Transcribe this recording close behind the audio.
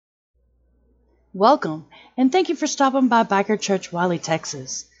Welcome, and thank you for stopping by Biker Church, Wiley,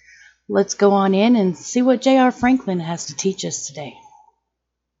 Texas. Let's go on in and see what J.R. Franklin has to teach us today.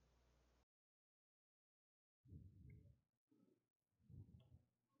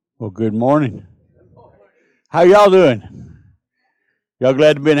 Well, good morning. How y'all doing? Y'all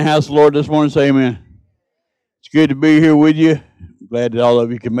glad to be in the house of the Lord this morning? Say amen. It's good to be here with you. Glad that all of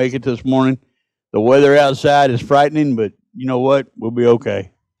you can make it this morning. The weather outside is frightening, but you know what? We'll be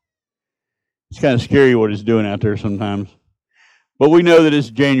okay. It's kind of scary what it's doing out there sometimes. But we know that it's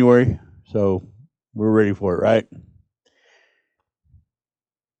January, so we're ready for it, right?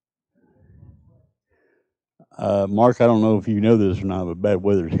 Mark, I don't know if you know this or not, but bad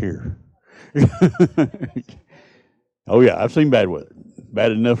weather's here. Oh, yeah, I've seen bad weather.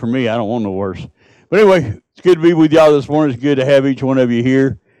 Bad enough for me. I don't want no worse. But anyway, it's good to be with y'all this morning. It's good to have each one of you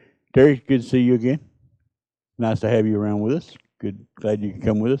here. Terry, it's good to see you again. Nice to have you around with us. Good, glad you could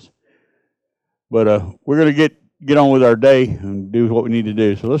come with us. But we're going to get on with our day and do what we need to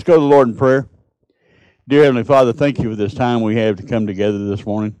do. So let's go to the Lord in prayer. Dear Heavenly Father, thank you for this time we have to come together this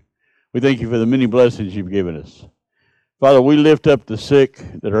morning. We thank you for the many blessings you've given us. Father, we lift up the sick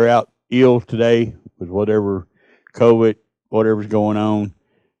that are out ill today with whatever COVID, whatever's going on.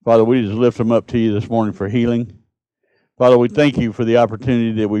 Father, we just lift them up to you this morning for healing. Father, we thank you for the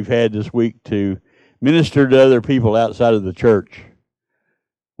opportunity that we've had this week to minister to other people outside of the church.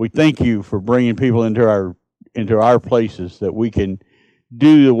 We thank you for bringing people into our places that we can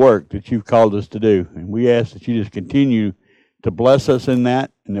do the work that you've called us to do. And we ask that you just continue to bless us in that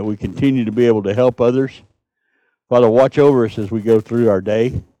and that we continue to be able to help others. Father, watch over us as we go through our day.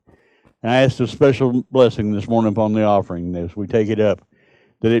 And I ask a special blessing this morning upon the offering as we take it up,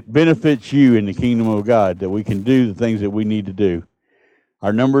 that it benefits you in the kingdom of God, that we can do the things that we need to do.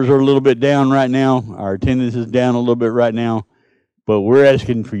 Our numbers are a little bit down right now. Our attendance is down a little bit right now. But we're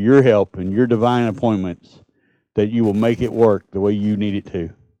asking for your help and your divine appointments that you will make it work the way you need it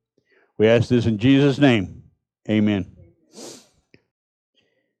to. We ask this in Jesus' name. Amen.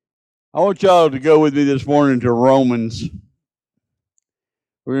 I want y'all to go with me this morning to Romans.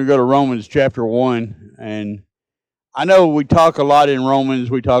 We're going to go to Romans chapter 1. And I know we talk a lot in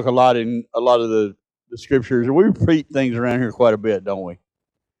Romans. We talk a lot in a lot of the scriptures. And we repeat things around here quite a bit, don't we?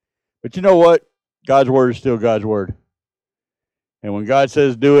 But you know what? God's word is still God's word. And when God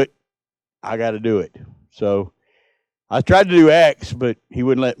says do it, I got to do it. So I tried to do Acts, but he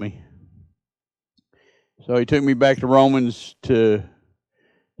wouldn't let me. So he took me back to Romans to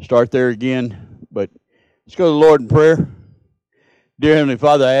start there again. But let's go to the Lord in prayer. Dear Heavenly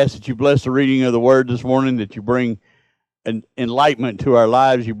Father, I ask that you bless the reading of the word this morning, that you bring an enlightenment to our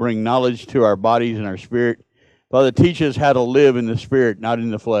lives, you bring knowledge to our bodies and our spirit. Father, teach us how to live in the spirit, not in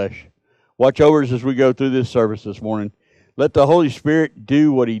the flesh. Watch over us as we go through this service this morning. Let the Holy Spirit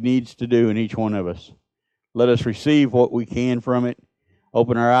do what he needs to do in each one of us. Let us receive what we can from it.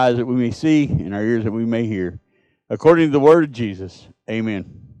 Open our eyes that we may see and our ears that we may hear. According to the word of Jesus,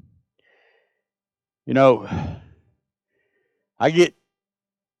 amen. You know, I get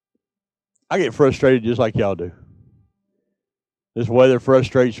frustrated just like y'all do. This weather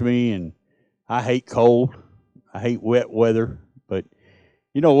frustrates me, and I hate cold. I hate wet weather. But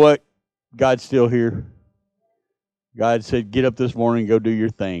you know what? God's still here. God said, get up this morning and go do your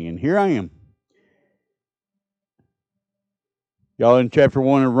thing. And here I am. Y'all in chapter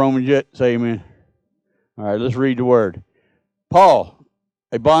 1 of Romans yet? Say amen. All right, let's read the word. Paul,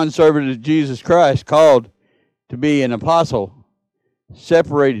 a bondservant of Jesus Christ, called to be an apostle,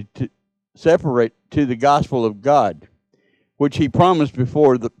 separate to the gospel of God, which he promised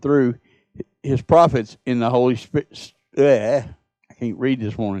before through his prophets in the Holy Spirit. I can't read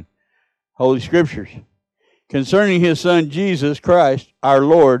this morning. Holy Scriptures. Concerning his son Jesus Christ, our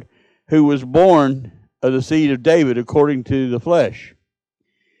Lord, who was born of the seed of David according to the flesh,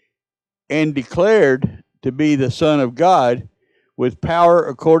 and declared to be the Son of God with power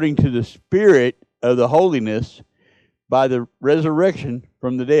according to the Spirit of the holiness by the resurrection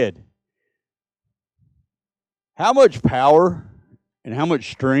from the dead. How much power and how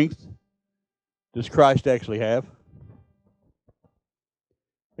much strength does Christ actually have?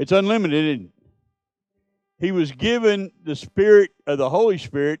 It's unlimited, isn't it? He was given the Spirit of the Holy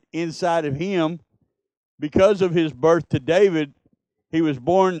Spirit inside of him because of his birth to David. He was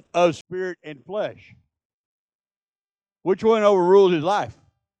born of spirit and flesh. Which one overruled his life?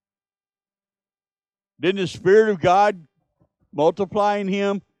 Didn't the Spirit of God multiply in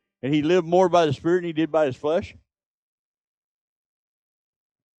him, and he lived more by the Spirit than he did by his flesh?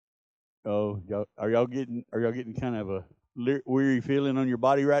 Oh, are y'all getting kind of a weary feeling on your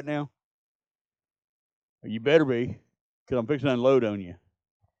body right now? You better be, because I'm fixing to unload on you.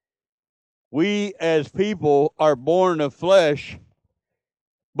 We as people are born of flesh,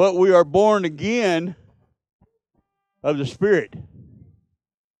 but we are born again of the Spirit.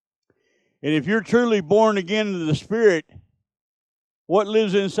 And if you're truly born again of the Spirit, what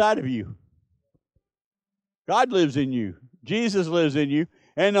lives inside of you? God lives in you. Jesus lives in you.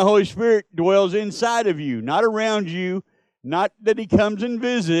 And the Holy Spirit dwells inside of you, not around you, not that He comes and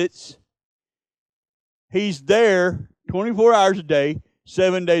visits. He's there 24 hours a day,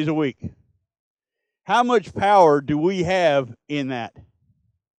 7 days a week. How much power do we have in that?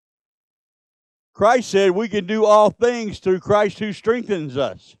 Christ said we can do all things through Christ who strengthens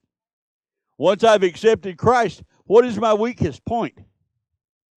us. Once I've accepted Christ, what is my weakest point?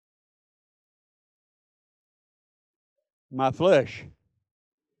 My flesh.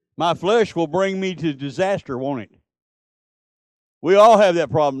 My flesh will bring me to disaster, won't it? We all have that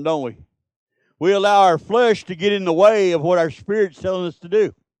problem, don't we? We allow our flesh to get in the way of what our Spirit's telling us to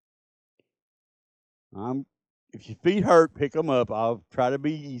do. If your feet hurt, pick them up. I'll try to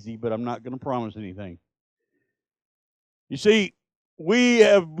be easy, but I'm not going to promise anything. You see, we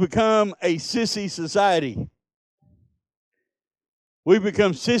have become a sissy society. We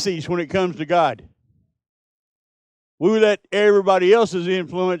become sissies when it comes to God. We let everybody else's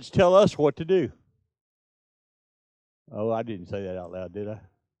influence tell us what to do. Oh, I didn't say that out loud, did I?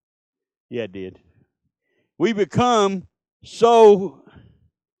 Yeah, I did. We become so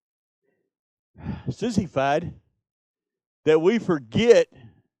sissified that we forget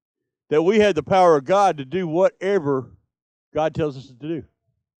that we have the power of God to do whatever God tells us to do.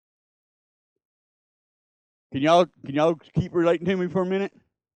 Can y'all keep relating to me for a minute?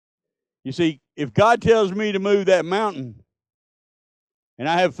 You see, if God tells me to move that mountain, and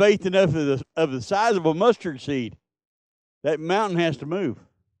I have faith enough of the size of a mustard seed, that mountain has to move.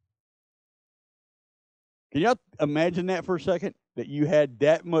 Can y'all imagine that for a second? That you had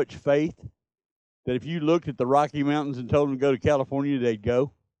that much faith that if you looked at the Rocky Mountains and told them to go to California, they'd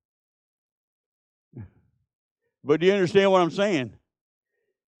go? But do you understand what I'm saying?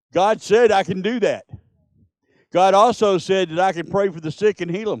 God said I can do that. God also said that I can pray for the sick and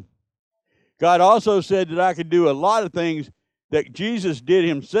heal them. God also said that I could do a lot of things that Jesus did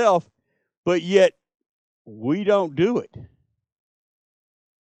himself, but yet we don't do it.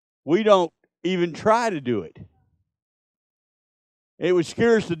 We don't even try to do it. It would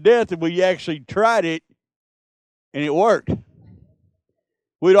scare us to death if we actually tried it and it worked.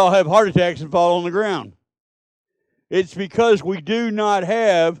 We'd all have heart attacks and fall on the ground. It's because we do not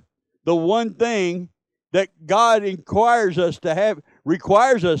have the one thing that God requires us to have,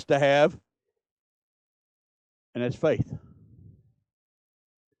 and that's faith.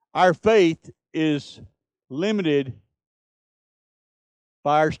 Our faith is limited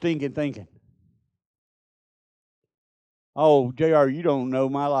by our stinking thinking. Oh, JR, you don't know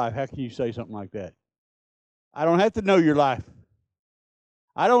my life. How can you say something like that? I don't have to know your life.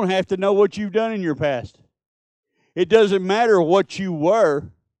 I don't have to know what you've done in your past. It doesn't matter what you were.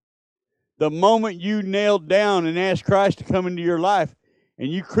 The moment you nailed down and asked Christ to come into your life,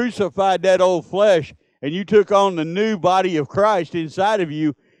 and you crucified that old flesh, and you took on the new body of Christ inside of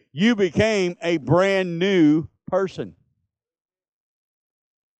you, you became a brand new person.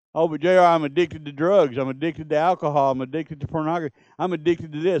 Oh, but JR, I'm addicted to drugs. I'm addicted to alcohol. I'm addicted to pornography. I'm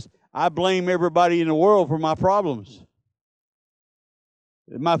addicted to this. I blame everybody in the world for my problems.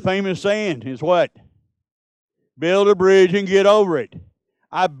 My famous saying is what? Build a bridge and get over it.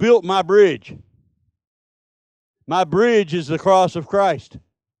 I built my bridge. My bridge is the cross of Christ.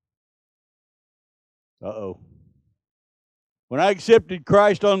 Uh-oh. When I accepted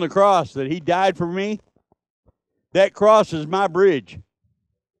Christ on the cross, that he died for me, that cross is my bridge.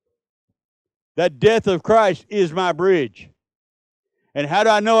 That death of Christ is my bridge. And how do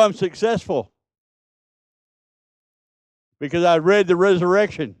I know I'm successful? Because I read the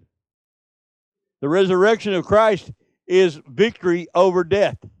resurrection. The resurrection of Christ is victory over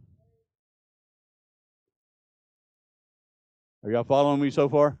death. Are y'all following me so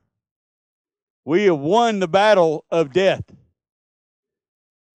far? We have won the battle of death.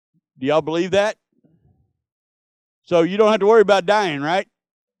 Do y'all believe that? So you don't have to worry about dying, right?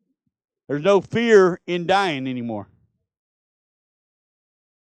 There's no fear in dying anymore.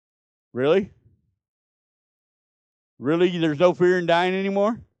 Really? Really? There's no fear in dying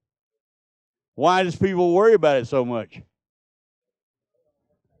anymore? Why does people worry about it so much?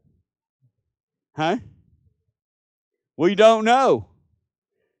 Huh? We don't know.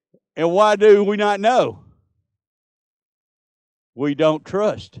 And why do we not know? We don't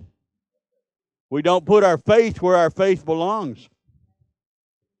trust. We don't put our faith where our faith belongs.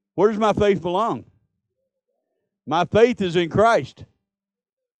 Where does my faith belong? My faith is in Christ.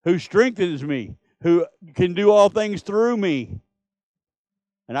 who strengthens me, who can do all things through me,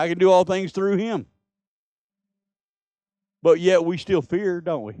 and I can do all things through him. But yet we still fear,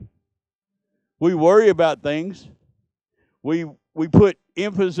 don't we? We worry about things. We put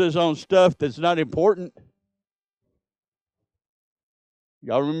emphasis on stuff that's not important.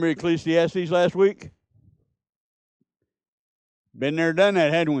 Y'all remember Ecclesiastes last week? Been there, done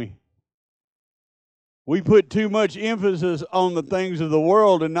that, hadn't we? We put too much emphasis on the things of the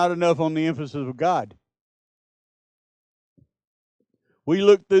world and not enough on the emphasis of God. We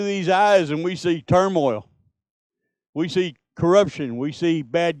look through these eyes and we see turmoil. We see corruption. We see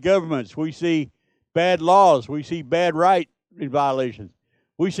bad governments. We see bad laws. We see bad right violations.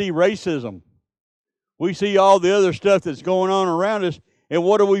 We see racism. We see all the other stuff that's going on around us. And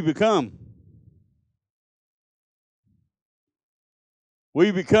what do we become?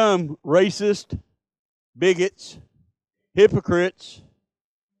 We become racist, bigots, hypocrites,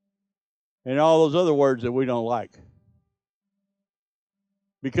 and all those other words that we don't like.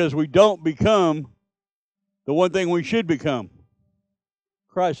 Because we don't become the one thing we should become,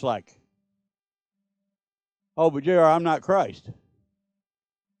 Christ-like. Oh, but JR, I'm not Christ.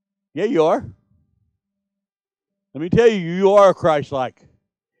 Yeah, you are. Let me tell you, you are Christ-like.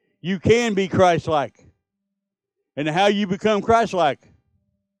 You can be Christ-like. And how you become Christ-like?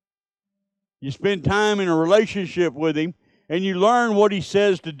 You spend time in a relationship with him, and you learn what he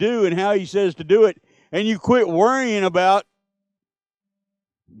says to do and how he says to do it, and you quit worrying about,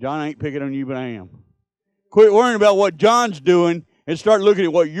 John ain't picking on you, but I am. Quit worrying about what John's doing and start looking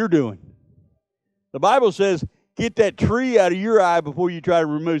at what you're doing. The Bible says, get that tree out of your eye before you try to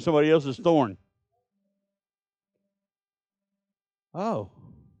remove somebody else's thorn. Oh,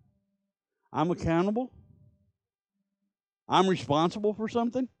 I'm accountable? I'm responsible for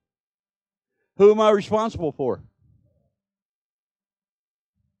something? Who am I responsible for?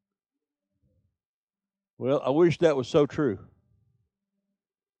 Well, I wish that was so true.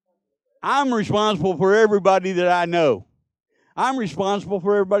 I'm responsible for everybody that I know. I'm responsible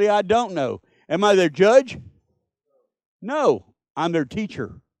for everybody I don't know. Am I their judge? No, I'm their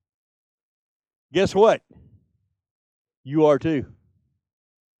teacher. Guess what? You are too.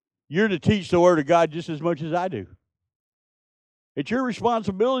 You're to teach the Word of God just as much as I do. It's your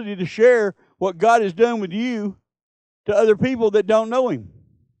responsibility to share what God has done with you to other people that don't know him.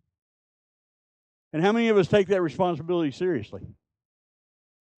 And how many of us take that responsibility seriously?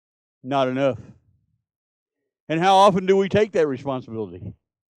 Not enough. And how often do we take that responsibility?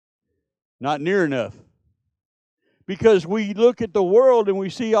 Not near enough. Because we look at the world and we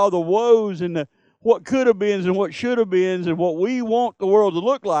see all the woes and the what could have beens and what should have beens and what we want the world to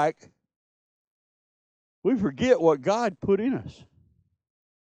look like. We forget what God put in us.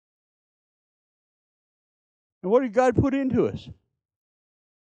 And what did God put into us?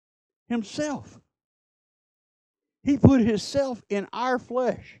 Himself. He put himself in our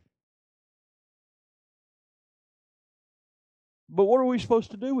flesh. But what are we supposed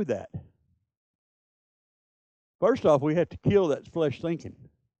to do with that? First off, we have to kill that flesh thinking.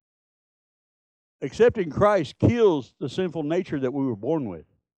 Accepting Christ kills the sinful nature that we were born with.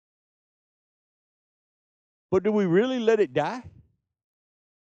 But do we really let it die?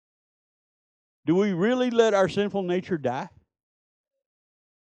 Do we really let our sinful nature die?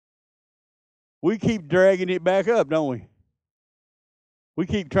 We keep dragging it back up, don't we? We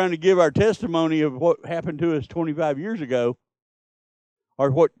keep trying to give our testimony of what happened to us 25 years ago,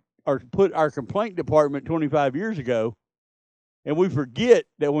 or put our complaint department 25 years ago, and we forget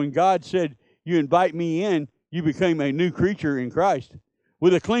that when God said, you invite me in, you became a new creature in Christ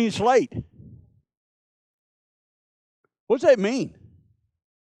with a clean slate. What's that mean?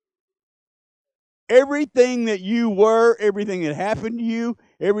 Everything that you were, everything that happened to you,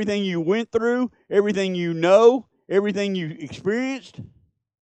 everything you went through, everything you know, everything you experienced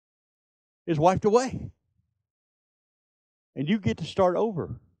is wiped away. And you get to start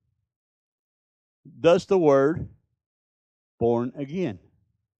over. Thus the word, born again.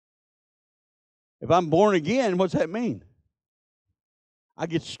 If I'm born again, what's that mean? I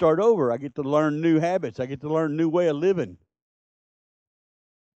get to start over. I get to learn new habits. I get to learn a new way of living.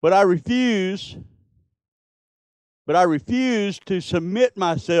 But I refuse to submit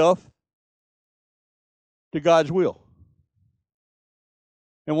myself to God's will.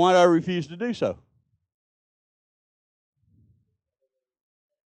 And why do I refuse to do so?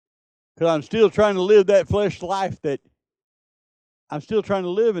 Because I'm still trying to live that flesh life that I'm still trying to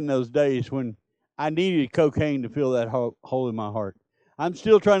live in those days when I needed cocaine to fill that hole in my heart. I'm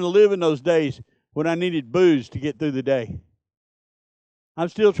still trying to live in those days when I needed booze to get through the day. I'm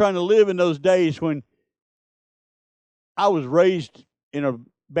still trying to live in those days when I was raised in a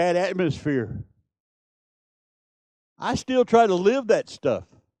bad atmosphere. I still try to live that stuff.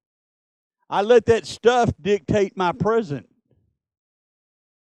 I let that stuff dictate my present.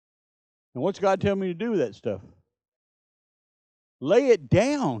 And what's God tell me to do with that stuff? Lay it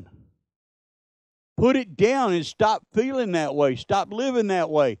down. Put it down and stop feeling that way. Stop living that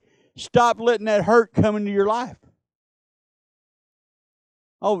way. Stop letting that hurt come into your life.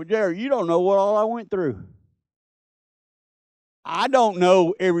 Oh, but Jared, you don't know what all I went through. I don't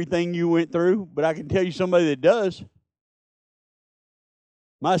know everything you went through, but I can tell you somebody that does.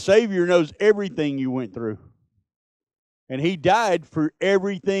 My Savior knows everything you went through. And He died for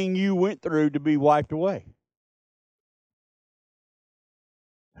everything you went through to be wiped away.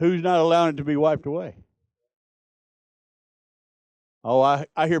 Who's not allowing it to be wiped away? Oh,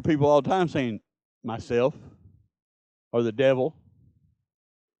 I hear people all the time saying, myself or the devil.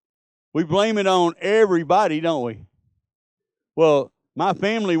 We blame it on everybody, don't we? Well, my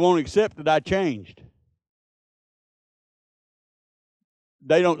family won't accept that I changed.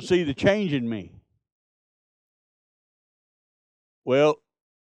 They don't see the change in me. Well,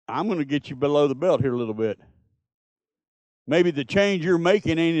 I'm going to get you below the belt here a little bit. Maybe the change you're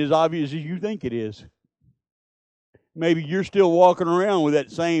making ain't as obvious as you think it is. Maybe you're still walking around with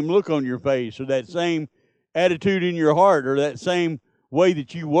that same look on your face or that same attitude in your heart or that same way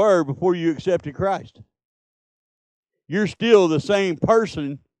that you were before you accepted Christ. You're still the same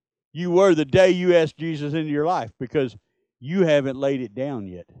person you were the day you asked Jesus into your life because you haven't laid it down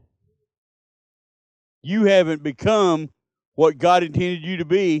yet. You haven't become what God intended you to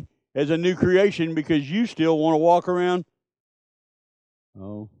be as a new creation because you still want to walk around.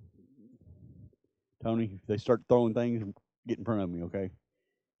 Oh, Tony, if they start throwing things, get in front of me, okay?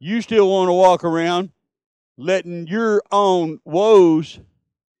 You still want to walk around letting your own woes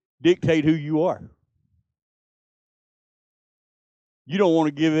dictate who you are. You don't want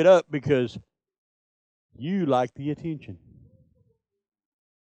to give it up because you like the attention.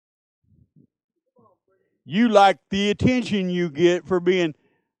 You like the attention you get for being,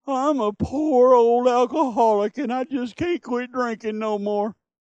 I'm a poor old alcoholic and I just can't quit drinking no more.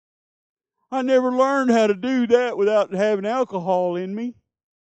 I never learned how to do that without having alcohol in me.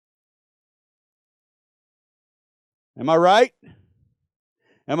 Am I right?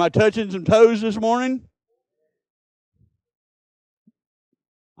 Am I touching some toes this morning?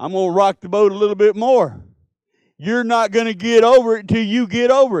 I'm going to rock the boat a little bit more. You're not going to get over it until you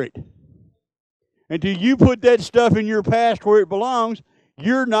get over it. Until you put that stuff in your past where it belongs,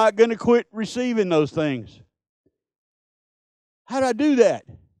 you're not going to quit receiving those things. How do I do that?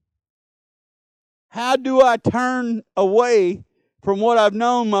 How do I turn away from what I've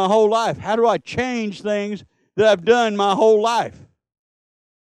known my whole life? How do I change things that I've done my whole life?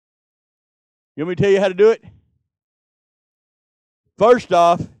 You want me to tell you how to do it? First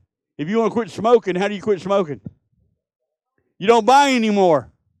off, if you want to quit smoking, how do you quit smoking? You don't buy anymore.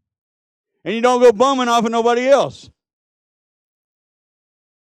 And you don't go bumming off of nobody else.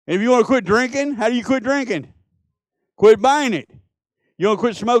 And if you want to quit drinking, how do you quit drinking? Quit buying it. You want to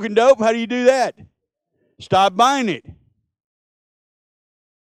quit smoking dope? How do you do that? Stop buying it.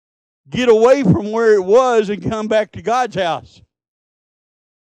 Get away from where it was and come back to God's house.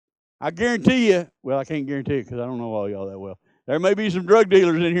 I guarantee you, well, I can't guarantee it because I don't know all y'all that well. There may be some drug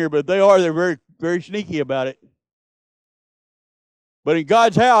dealers in here, but they're very, very sneaky about it. But in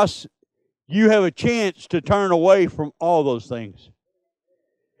God's house, you have a chance to turn away from all those things.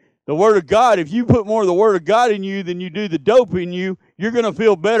 The Word of God, if you put more of the Word of God in you than you do the dope in you, you're going to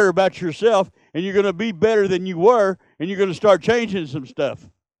feel better about yourself, and you're going to be better than you were, and you're going to start changing some stuff.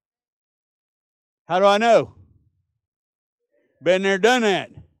 How do I know? Been there, done that.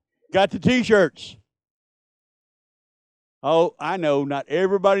 Got the T-shirts. Oh, I know not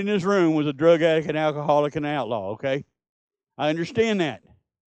everybody in this room was a drug addict, an alcoholic, and an outlaw, okay? I understand that.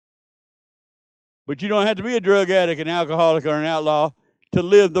 But you don't have to be a drug addict, an alcoholic, or an outlaw to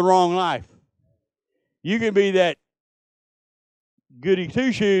live the wrong life. You can be that goody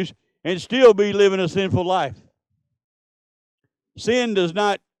two-shoes and still be living a sinful life. Sin does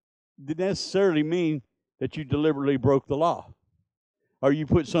not necessarily mean that you deliberately broke the law, or you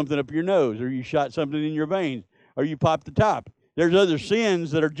put something up your nose, or you shot something in your veins, or you popped the top. There's other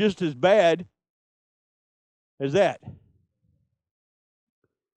sins that are just as bad as that.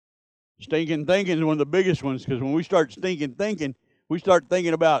 Stinking thinking is one of the biggest ones, because when we start stinking thinking, we start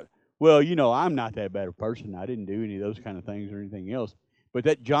thinking about, well, you know, I'm not that bad a person. I didn't do any of those kind of things or anything else. But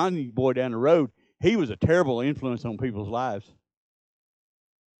that Johnny boy down the road, he was a terrible influence on people's lives.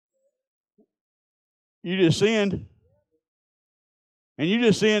 You just sinned. And you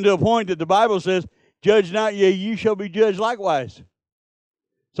just sinned to a point that the Bible says, judge not, yea, you shall be judged likewise.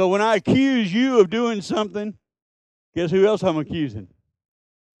 So when I accuse you of doing something, guess who else I'm accusing?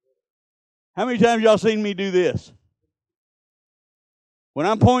 How many times y'all seen me do this? When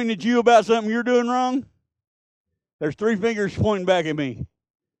I'm pointing at you about something you're doing wrong, there's 3 fingers pointing back at me.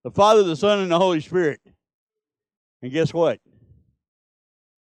 The Father, the Son, and the Holy Spirit. And guess what?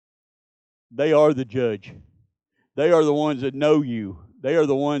 They are the judge. They are the ones that know you. They are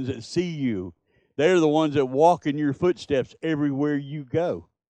the ones that see you. They are the ones that walk in your footsteps everywhere you go.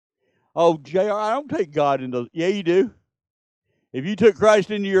 Oh, JR, I don't take God into... Yeah, you do. If you took Christ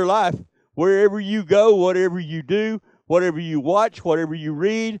into your life, wherever you go, whatever you do, whatever you watch, whatever you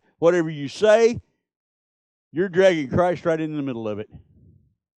read, whatever you say, you're dragging Christ right in the middle of it.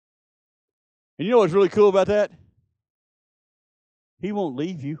 And you know what's really cool about that? He won't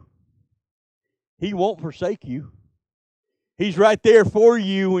leave you. He won't forsake you. He's right there for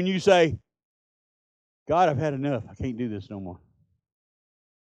you when you say, God, I've had enough. I can't do this no more.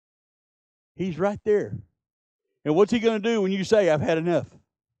 He's right there. And what's he going to do when you say, I've had enough?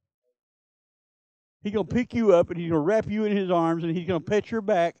 He's going to pick you up and he's going to wrap you in his arms and he's going to pet your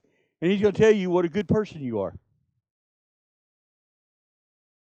back and he's going to tell you what a good person you are.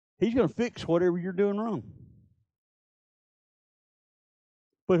 He's going to fix whatever you're doing wrong.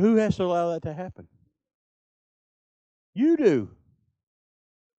 But who has to allow that to happen? You do.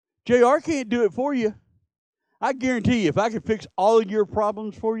 JR can't do it for you. I guarantee you, if I could fix all of your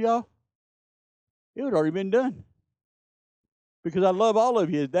problems for y'all, it would already been done. Because I love all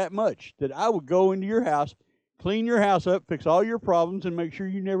of you that much that I would go into your house, clean your house up, fix all your problems, and make sure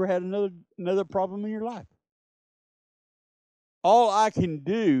you never had another problem in your life. All I can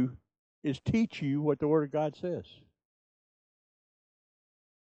do is teach you what the Word of God says.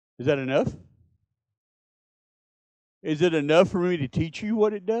 Is that enough? Is it enough for me to teach you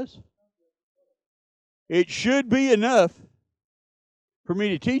what it does? It should be enough for me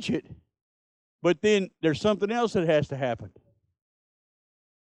to teach it, but then there's something else that has to happen.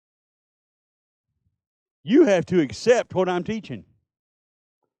 You have to accept what I'm teaching.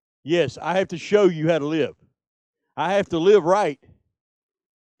 Yes, I have to show you how to live. I have to live right,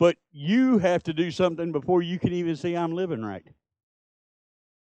 but you have to do something before you can even see I'm living right.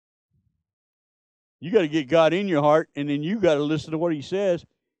 You got to get God in your heart, and then you got to listen to what He says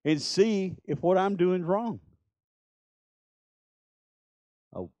and see if what I'm doing is wrong.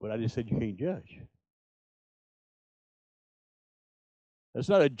 Oh, but I just said you can't judge. That's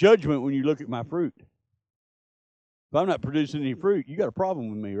not a judgment when you look at my fruit. If I'm not producing any fruit, you got a problem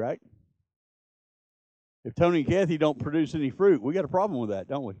with me, right? If Tony and Kathy don't produce any fruit, we got a problem with that,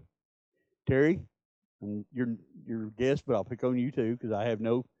 don't we? Terry, you're guest, but I'll pick on you too because I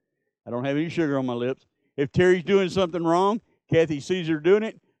don't have any sugar on my lips. If Terry's doing something wrong, Kathy sees her doing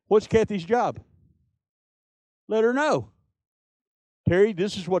it, what's Kathy's job? Let her know. Terry,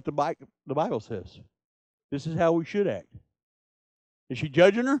 this is what the Bible says. This is how we should act. Is she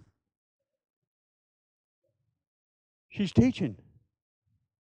judging her? She's teaching.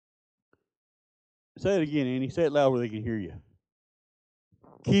 Say it again, Annie. Say it loud where they can hear you.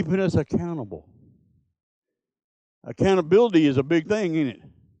 Keeping us accountable. Accountability is a big thing, isn't it?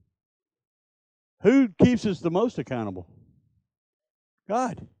 Who keeps us the most accountable?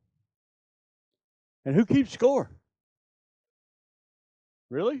 God. And who keeps score?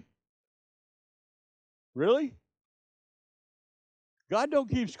 Really? Really? God don't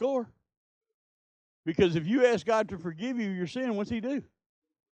keep score. Because if you ask God to forgive you your sin, what's He do?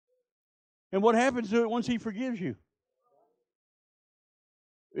 And what happens to it once He forgives you?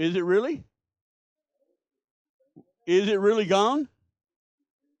 Is it really? Is it really gone?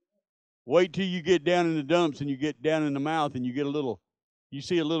 Wait till you get down in the dumps and you get down in the mouth and you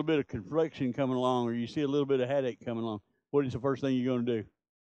see a little bit of confliction coming along or you see a little bit of headache coming along. What is the first thing you're going to do?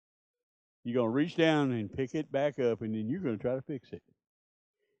 You're going to reach down and pick it back up and then you're going to try to fix it.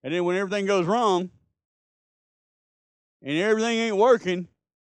 And then when everything goes wrong and everything ain't working,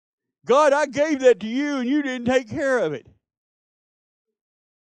 God, I gave that to you and you didn't take care of it.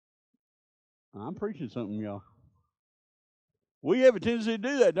 I'm preaching something, y'all. We have a tendency to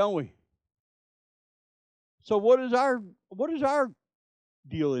do that, don't we? So what is our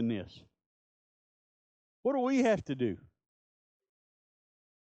deal in this? What do we have to do?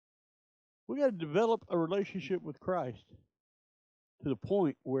 We got to develop a relationship with Christ to the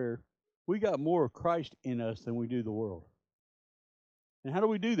point where we got more of Christ in us than we do the world. And how do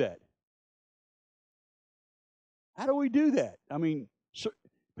we do that? How do we do that? I mean,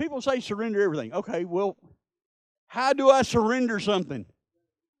 people say surrender everything. Okay, well, how do I surrender something?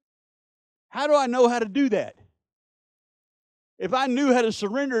 How do I know how to do that? If I knew how to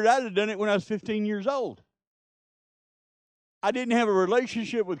surrender it, I'd have done it when I was 15 years old. I didn't have a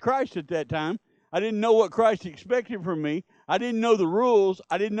relationship with Christ at that time. I didn't know what Christ expected from me. I didn't know the rules.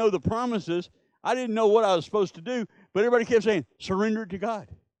 I didn't know the promises. I didn't know what I was supposed to do. But everybody kept saying, surrender it to God.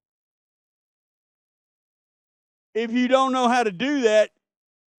 If you don't know how to do that,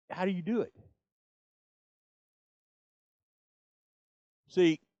 how do you do it?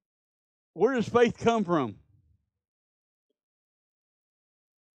 See, where does faith come from?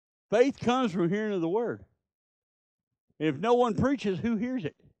 Faith comes from hearing of the word. If no one preaches, who hears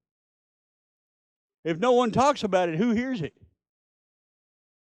it? If no one talks about it, who hears it?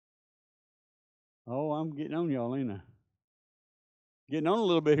 Oh, I'm getting on y'all, ain't I? Getting on a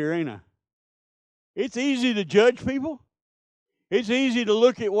little bit here, ain't I? It's easy to judge people. It's easy to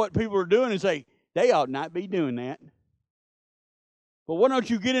look at what people are doing and say, they ought not be doing that. But why don't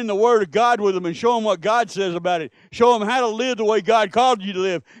you get in the Word of God with them and show them what God says about it? Show them how to live the way God called you to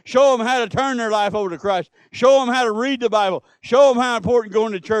live. Show them how to turn their life over to Christ. Show them how to read the Bible. Show them how important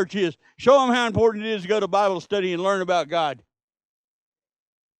going to church is. Show them how important it is to go to Bible study and learn about God.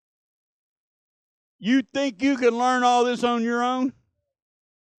 You think you can learn all this on your own?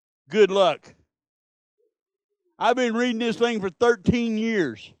 Good luck. I've been reading this thing for 13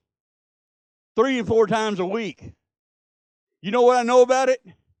 years, 3 and 4 times a week. You know what I know about it?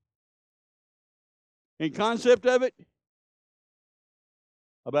 In concept of it?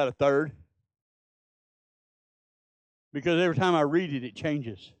 About a third. Because every time I read it, it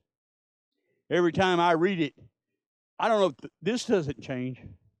changes. Every time I read it, I don't know if this doesn't change.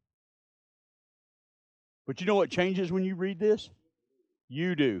 But you know what changes when you read this?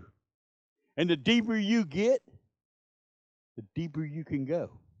 You do. And the deeper you get, the deeper you can go.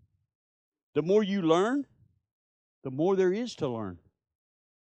 The more you learn, the more there is to learn.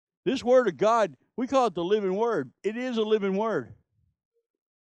 This Word of God, we call it the living Word. It is a living Word.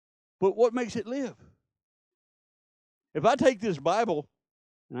 But what makes it live? If I take this Bible,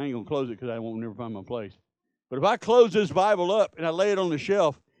 and I ain't going to close it because I won't never find my place. But if I close this Bible up and I lay it on the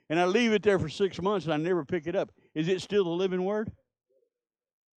shelf and I leave it there for 6 months and I never pick it up, is it still the living Word?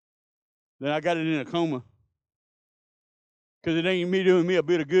 Then I got it in a coma. Because it ain't me doing me a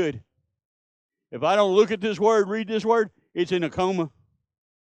bit of good. If I don't look at this Word, read this Word, it's in a coma.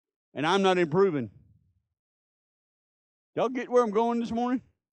 And I'm not improving. Y'all get where I'm going this morning?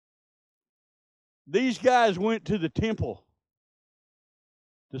 These guys went to the temple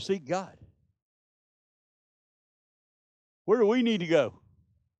to seek God. Where do we need to go?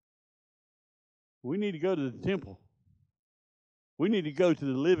 We need to go to the temple. We need to go to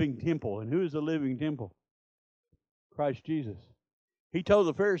the living temple. And who is the living temple? Christ Jesus. He told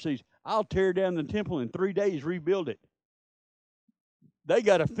the Pharisees, I'll tear down the temple in 3 days, rebuild it. They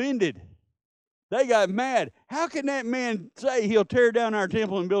got offended. They got mad. How can that man say he'll tear down our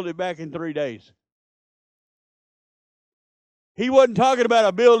temple and build it back in 3 days? He wasn't talking about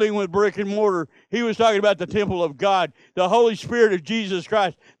a building with brick and mortar. He was talking about the temple of God, the Holy Spirit of Jesus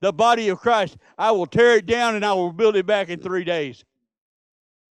Christ, the body of Christ. I will tear it down and I will build it back in 3 days.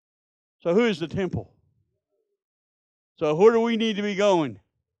 So who is the temple? So where do we need to be going?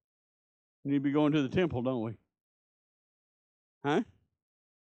 We need to be going to the temple, don't we? Huh?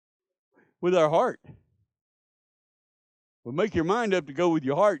 With our heart. Well, make your mind up to go with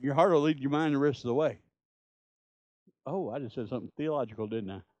your heart, and your heart will lead your mind the rest of the way. Oh, I just said something theological, didn't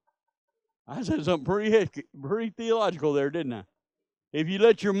I? I said something pretty theological there, didn't I? If you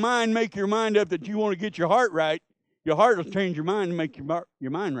let your mind make your mind up that you want to get your heart right, your heart will change your mind and make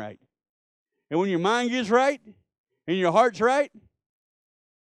your mind right. And when your mind gets right and your heart's right,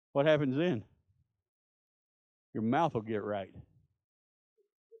 what happens then? Your mouth will get right.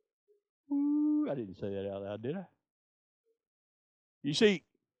 Ooh, I didn't say that out loud, did I? You see,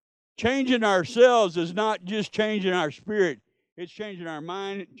 changing ourselves is not just changing our spirit. It's changing our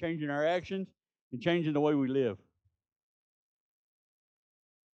mind, changing our actions, and changing the way we live.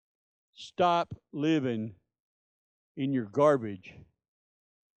 Stop living in your garbage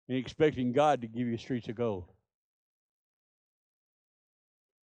and expecting God to give you streets of gold.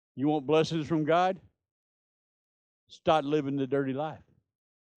 You want blessings from God? Stop living the dirty life.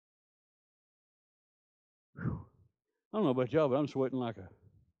 Whew. I don't know about y'all, but I'm sweating like a...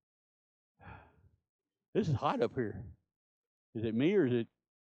 This is hot up here. Is it me or is it...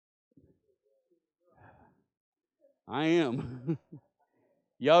 I am.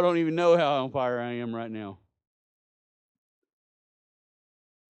 Y'all don't even know how on fire I am right now.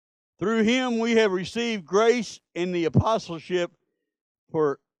 Through him we have received grace in the apostleship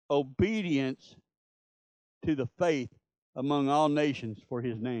for obedience to the faith among all nations for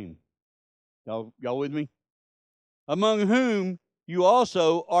his name. Y'all with me? Among whom you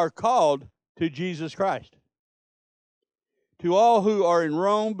also are called to Jesus Christ. To all who are in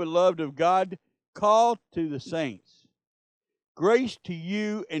Rome, beloved of God, called to the saints. Grace to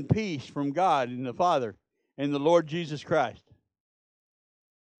you and peace from God and the Father and the Lord Jesus Christ.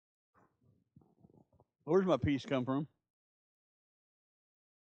 Where's my peace come from?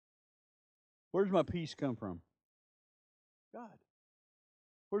 Where's my peace come from? God.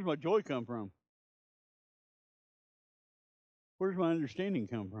 Where's my joy come from? Where's my understanding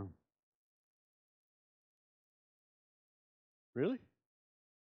come from? Really?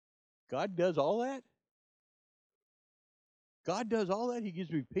 God does all that? God does all that? He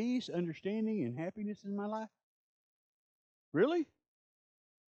gives me peace, understanding, and happiness in my life? Really?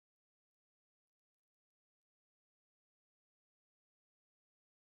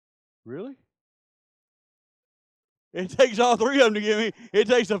 Really? It takes all three of them to give me. It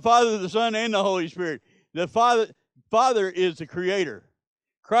takes the Father, the Son, and the Holy Spirit. The Father is the Creator.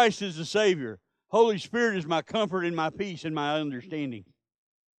 Christ is the Savior. Holy Spirit is my comfort and my peace and my understanding.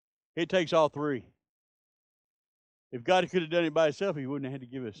 It takes all three. If God could have done it by himself, he wouldn't have had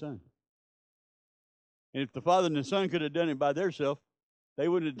to give his Son. And if the Father and the Son could have done it by themselves, they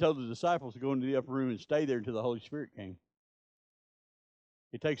wouldn't have told the disciples to go into the upper room and stay there until the Holy Spirit came.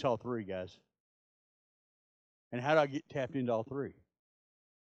 It takes all three, guys. And how do I get tapped into all three?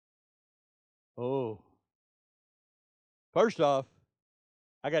 Oh. First off,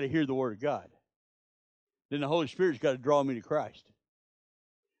 I got to hear the Word of God. Then the Holy Spirit's got to draw me to Christ.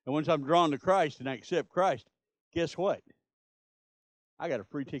 And once I'm drawn to Christ and I accept Christ, guess what? I got a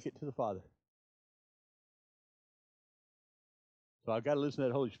free ticket to the Father. So I've got to listen to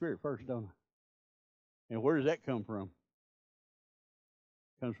that Holy Spirit first, don't I? And where does that come from?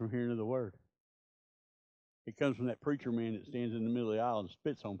 It comes from hearing of the Word. It comes from that preacher man that stands in the middle of the aisle and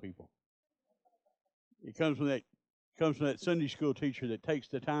spits on people. It comes from that Sunday school teacher that takes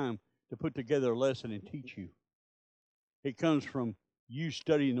the time to put together a lesson and teach you. It comes from you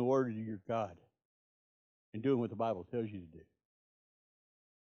studying the Word of your God and doing what the Bible tells you to do.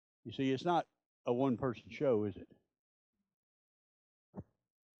 You see, it's not a one-person show, is it?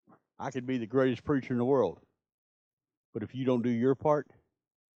 I could be the greatest preacher in the world, but if you don't do your part,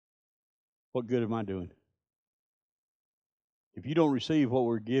 what good am I doing? If you don't receive what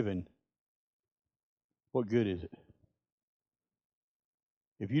we're given, what good is it?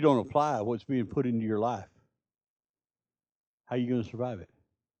 If you don't apply what's being put into your life, how are you going to survive it?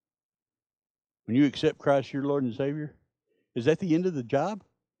 When you accept Christ your Lord and Savior, is that the end of the job?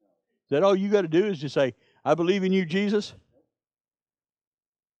 Is that all you got to do is just say, I believe in you, Jesus?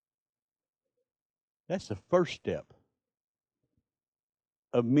 That's the first step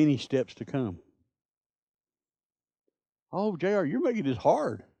of many steps to come. Oh, JR, you're making this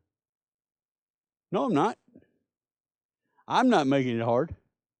hard. No, I'm not. I'm not making it hard.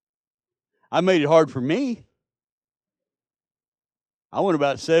 I made it hard for me. I went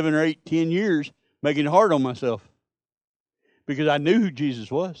about 7 or 8, 10 years making it hard on myself because I knew who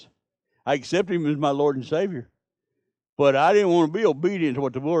Jesus was. I accepted him as my Lord and Savior, but I didn't want to be obedient to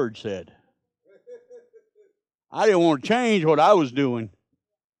what the Word said. I didn't want to change what I was doing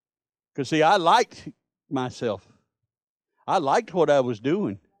because, see, I liked myself. I liked what I was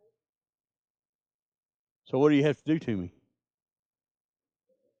doing. So what do you have to do to me?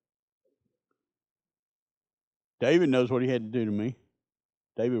 David knows what he had to do to me.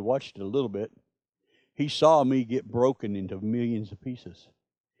 David watched it a little bit. He saw me get broken into millions of pieces.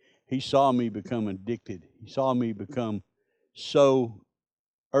 He saw me become addicted. He saw me become so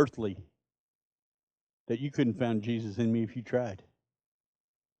earthly that you couldn't find Jesus in me if you tried.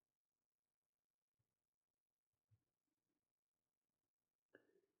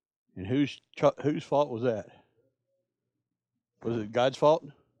 And whose fault was that? Was it God's fault?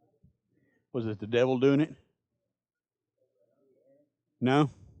 Was it the devil doing it?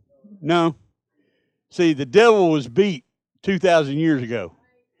 No. See, the devil was beat 2,000 years ago.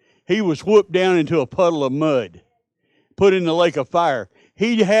 He was whooped down into a puddle of mud, put in the lake of fire.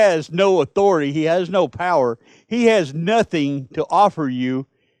 He has no authority. He has no power. He has nothing to offer you.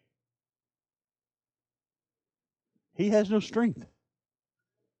 He has no strength.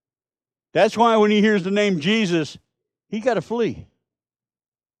 That's why when he hears the name Jesus, he got to flee.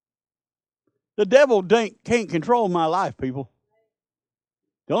 The devil can't control my life, people.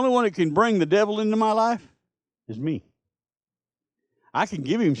 The only one that can bring the devil into my life is me. I can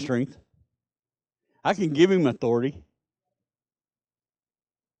give him strength. I can give him authority.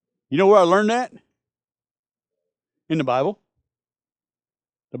 You know where I learned that? In the Bible.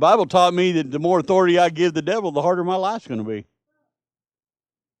 The Bible taught me that the more authority I give the devil, the harder my life's going to be.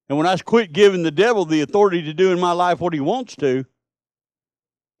 And when I quit giving the devil the authority to do in my life what he wants to,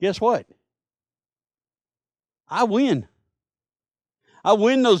 guess what? I win. I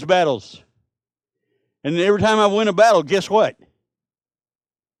win those battles. And every time I win a battle, guess what?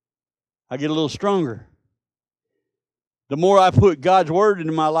 I get a little stronger. The more I put God's word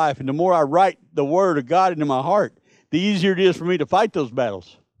into my life and the more I write the word of God into my heart, the easier it is for me to fight those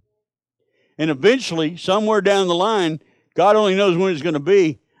battles. And eventually, somewhere down the line, God only knows when it's going to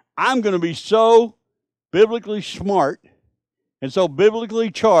be, I'm going to be so biblically smart and so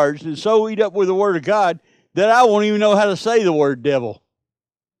biblically charged and so eat up with the word of God that I won't even know how to say the word devil.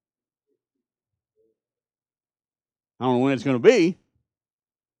 I don't know when it's going to be,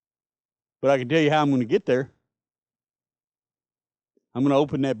 but I can tell you how I'm going to get there. I'm going to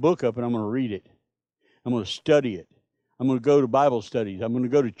open that book up and I'm going to read it. I'm going to study it. I'm going to go to Bible studies. I'm going to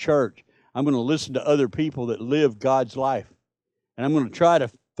go to church. I'm going to listen to other people that live God's life. And I'm going to try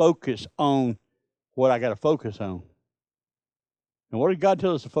to focus on what I got to focus on. And what did God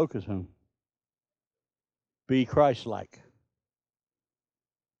tell us to focus on? Be Christ-like.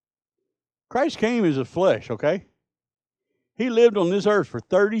 Christ came as a flesh, okay? He lived on this earth for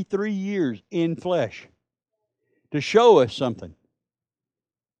 33 years in flesh to show us something.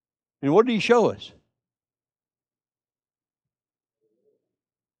 And what did he show us?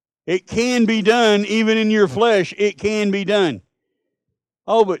 It can be done even in your flesh. It can be done.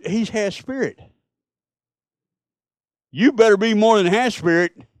 Oh, but he has spirit. You better be more than half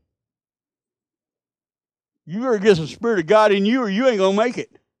spirit. You better get some spirit of God in you or you ain't going to make it.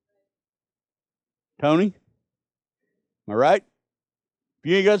 Tony? Am I right?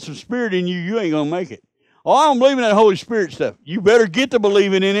 If you ain't got some spirit in you, you ain't going to make it. Oh, I don't believe in that Holy Spirit stuff. You better get to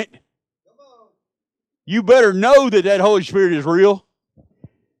believing in it. You better know that that Holy Spirit is real.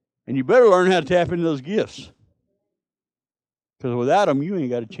 And you better learn how to tap into those gifts. Because without them, you ain't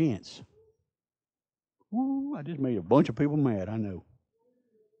got a chance. Ooh, I just made a bunch of people mad, I know.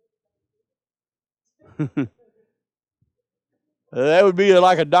 That would be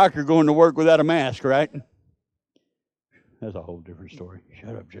like a doctor going to work without a mask, right? That's a whole different story.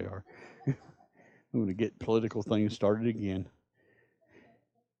 Shut up, JR. I'm going to get political things started again.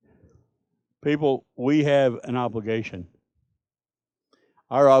 People, we have an obligation.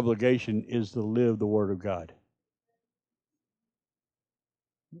 Our obligation is to live the Word of God.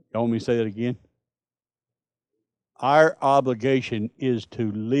 You want me to say that again? Our obligation is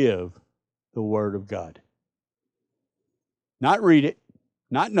to live the Word of God. Not read it,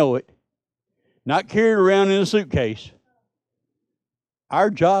 not know it, not carry it around in a suitcase. Our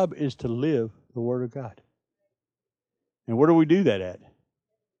job is to live the Word of God. And where do we do that at?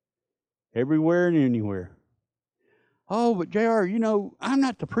 Everywhere and anywhere. Oh, but JR, you know, I'm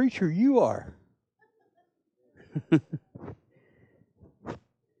not the preacher, you are. I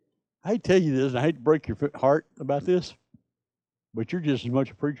hate to tell you this, and I hate to break your heart about this, but you're just as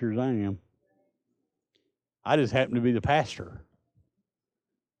much a preacher as I am. I just happen to be the pastor.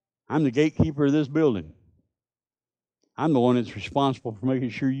 I'm the gatekeeper of this building. I'm the one that's responsible for making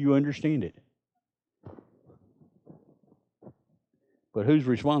sure you understand it. But who's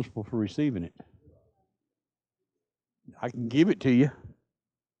responsible for receiving it? I can give it to you.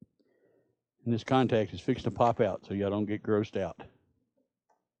 And this contact is fixing to pop out so y'all don't get grossed out.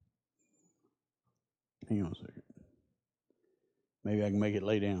 Hang on a second. Maybe I can make it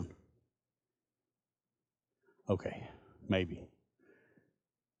lay down. Okay, maybe.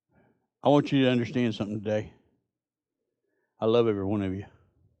 I want you to understand something today. I love every one of you.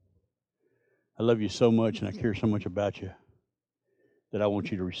 I love you so much and I care so much about you that I want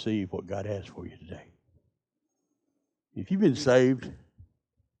you to receive what God has for you today. If you've been saved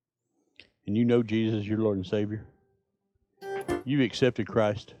and you know Jesus is your Lord and Savior, you've accepted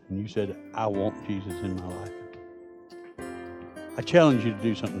Christ and you said, I want Jesus in my life. I challenge you to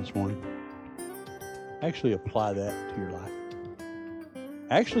do something this morning. Actually apply that to your life.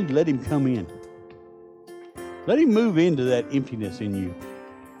 Actually let him come in. Let him move into that emptiness in you.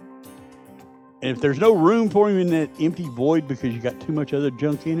 And if there's no room for him in that empty void because you got too much other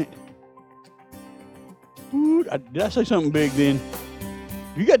junk in it, did I say something big then?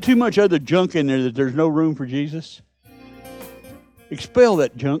 If you got too much other junk in there that there's no room for Jesus, expel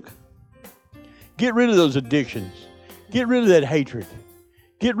that junk. Get rid of those addictions. Get rid of that hatred.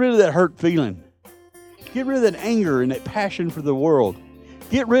 Get rid of that hurt feeling. Get rid of that anger and that passion for the world.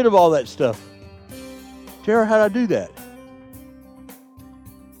 Get rid of all that stuff. Tara, how'd I do that?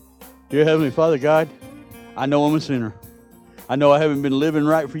 Dear Heavenly Father God, I know I'm a sinner. I know I haven't been living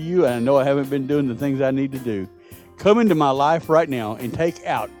right for you, and I know I haven't been doing the things I need to do. Come into my life right now and take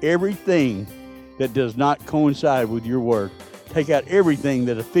out everything that does not coincide with your word. Take out everything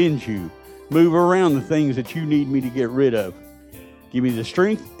that offends you. Move around the things that you need me to get rid of. Give me the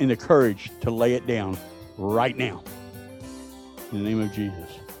strength and the courage to lay it down right now. In the name of Jesus.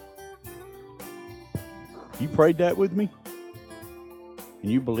 You prayed that with me?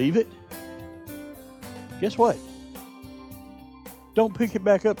 And you believe it? Guess what? Don't pick it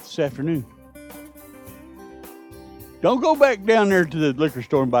back up this afternoon. Don't go back down there to the liquor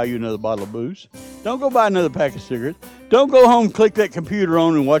store and buy you another bottle of booze. Don't go buy another pack of cigarettes. Don't go home and click that computer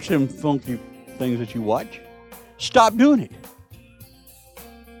on and watch them funky things that you watch. Stop doing it.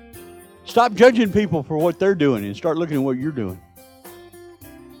 Stop judging people for what they're doing and start looking at what you're doing.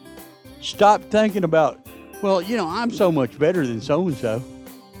 Stop thinking about, well, I'm so much better than so-and-so.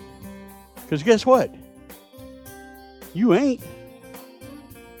 Because guess what? You ain't.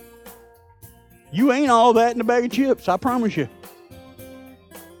 You ain't all that in a bag of chips, I promise you.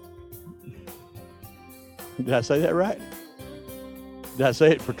 Did I say that right? Did I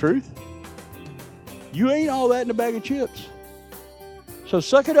say it for truth? You ain't all that in a bag of chips. So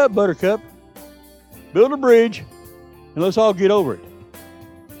suck it up, Buttercup. Build a bridge, and let's all get over it.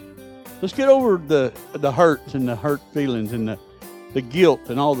 Let's get over the hurts and the hurt feelings and the guilt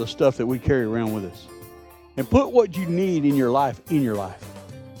and all the stuff that we carry around with us. And put what you need in your life in your life.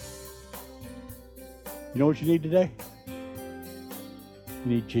 You know what you need today? You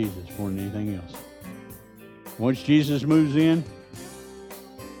need Jesus more than anything else. Once Jesus moves in,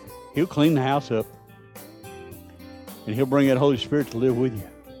 He'll clean the house up. And He'll bring that Holy Spirit to live with you.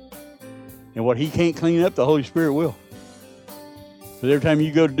 And what He can't clean up, the Holy Spirit will. But every time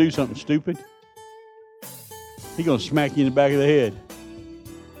you go to do something stupid, He's going to smack you in the back of the head.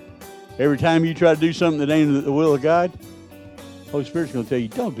 Every time you try to do something that ain't the will of God, the Holy Spirit's going to tell you,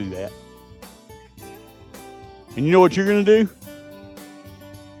 don't do that. And you know what you're going to do?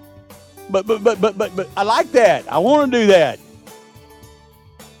 But I like that. I want to do that.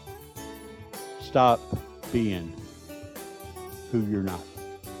 Stop being who you're not.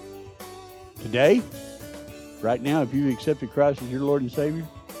 Today, right now, if you've accepted Christ as your Lord and Savior,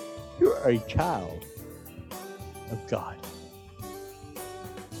 you are a child of God.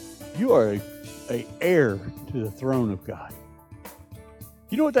 You are a heir to the throne of God.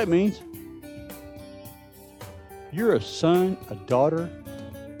 You know what that means? You're a son, a daughter,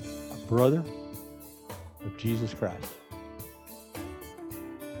 a brother of Jesus Christ.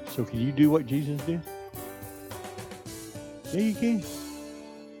 So can you do what Jesus did? Yeah, you can.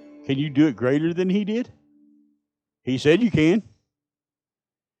 Can you do it greater than He did? He said you can.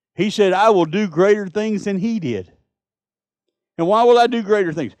 He said, I will do greater things than He did. And why will I do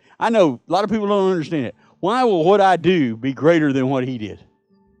greater things? I know a lot of people don't understand it. Why will what I do be greater than what He did?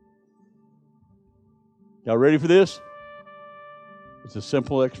 Y'all ready for this? It's a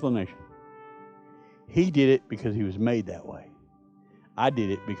simple explanation. He did it because He was made that way. I did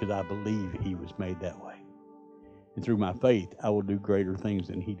it because I believe He was made that way. And through my faith, I will do greater things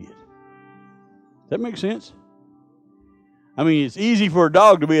than He did. Does that make sense? I mean, it's easy for a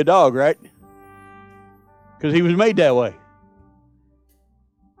dog to be a dog, right? Because he was made that way.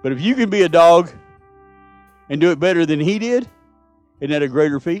 But if you can be a dog and do it better than He did, isn't that a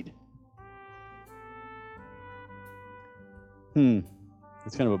greater feat?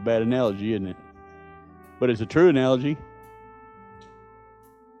 It's kind of a bad analogy, isn't it? But it's a true analogy.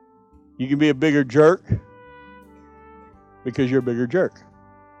 You can be a bigger jerk because you're a bigger jerk.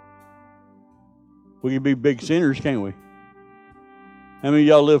 We can be big sinners, can't we? How many of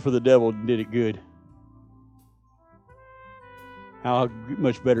y'all live for the devil and did it good? How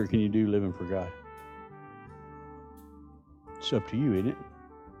much better can you do living for God? It's up to you, isn't it?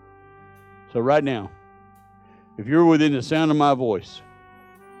 So right now, if you're within the sound of my voice,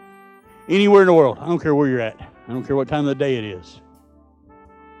 anywhere in the world, I don't care where you're at, I don't care what time of the day it is,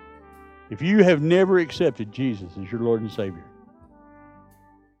 if you have never accepted Jesus as your Lord and Savior,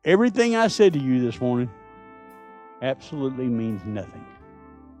 everything I said to you this morning absolutely means nothing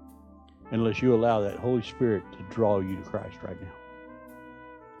unless you allow that Holy Spirit to draw you to Christ right now.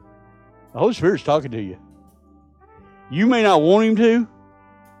 The Holy Spirit's talking to you. You may not want Him to.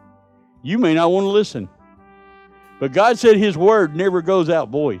 You may not want to listen. But God said His word never goes out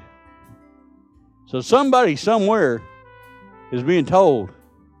void. So somebody somewhere is being told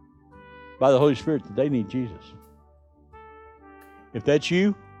by the Holy Spirit that they need Jesus. If that's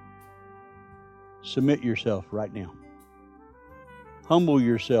you, submit yourself right now. Humble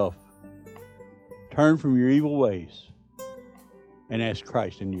yourself. Turn from your evil ways and ask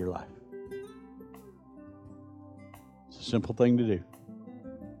Christ into your life. It's a simple thing to do.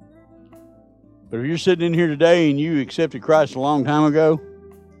 But if you're sitting in here today and you accepted Christ a long time ago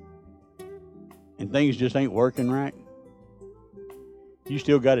and things just ain't working right, you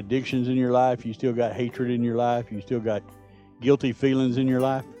still got addictions in your life, you still got hatred in your life, you still got guilty feelings in your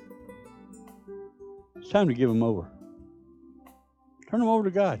life, it's time to give them over. Turn them over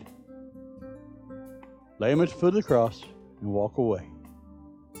to God. Lay them at the foot of the cross and walk away.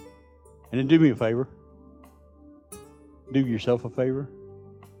 And then do me a favor. Do yourself a favor.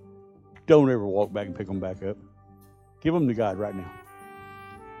 Don't ever walk back and pick them back up. Give them to God right now.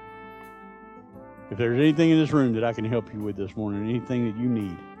 If there's anything in this room that I can help you with this morning, anything that you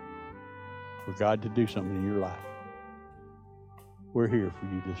need for God to do something in your life, we're here for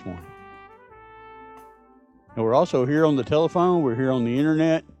you this morning. And we're also here on the telephone. We're here on the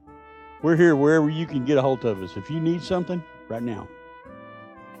internet. We're here wherever you can get a hold of us. If you need something right now,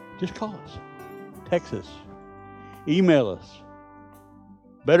 just call us, text us, email us.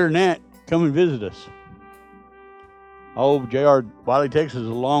 Better than that, come and visit us. Oh, J.R. Wiley, Texas is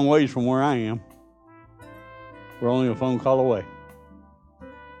a long ways from where I am. We're only a phone call away.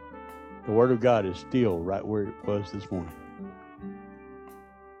 The Word of God is still right where it was this morning.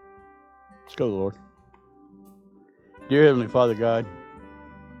 Let's go, Lord. Dear Heavenly Father God,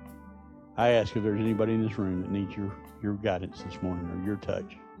 I ask if there's anybody in this room that needs your guidance this morning or your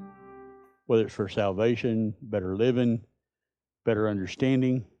touch, whether it's for salvation, better living, better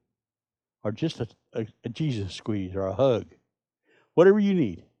understanding, or just a Jesus squeeze or a hug. Whatever you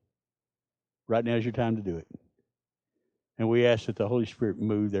need, right now is your time to do it. And we ask that the Holy Spirit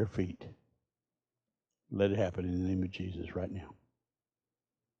move their feet. Let it happen in the name of Jesus right now.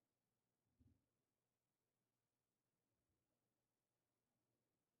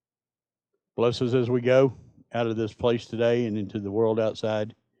 Bless us as we go out of this place today and into the world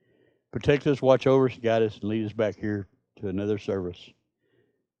outside. Protect us, watch over us, guide us, and lead us back here to another service.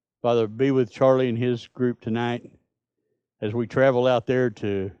 Father, be with Charlie and his group tonight as we travel out there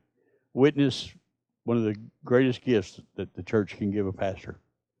to witness one of the greatest gifts that the church can give a pastor.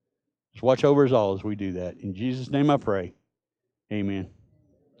 Just watch over us all as we do that. In Jesus' name I pray. Amen.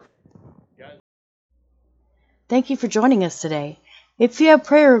 Thank you for joining us today. If you have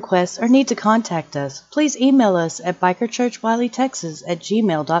prayer requests or need to contact us, please email us at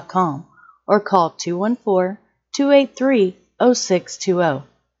bikerchurchwileytexas@gmail.com or call 214-283-0620.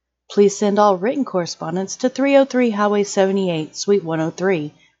 Please send all written correspondence to 303 Highway 78, Suite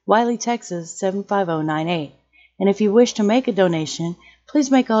 103, Wiley, Texas 75098. And if you wish to make a donation, please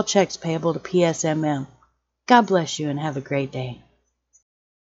make all checks payable to PSMM. God bless you and have a great day.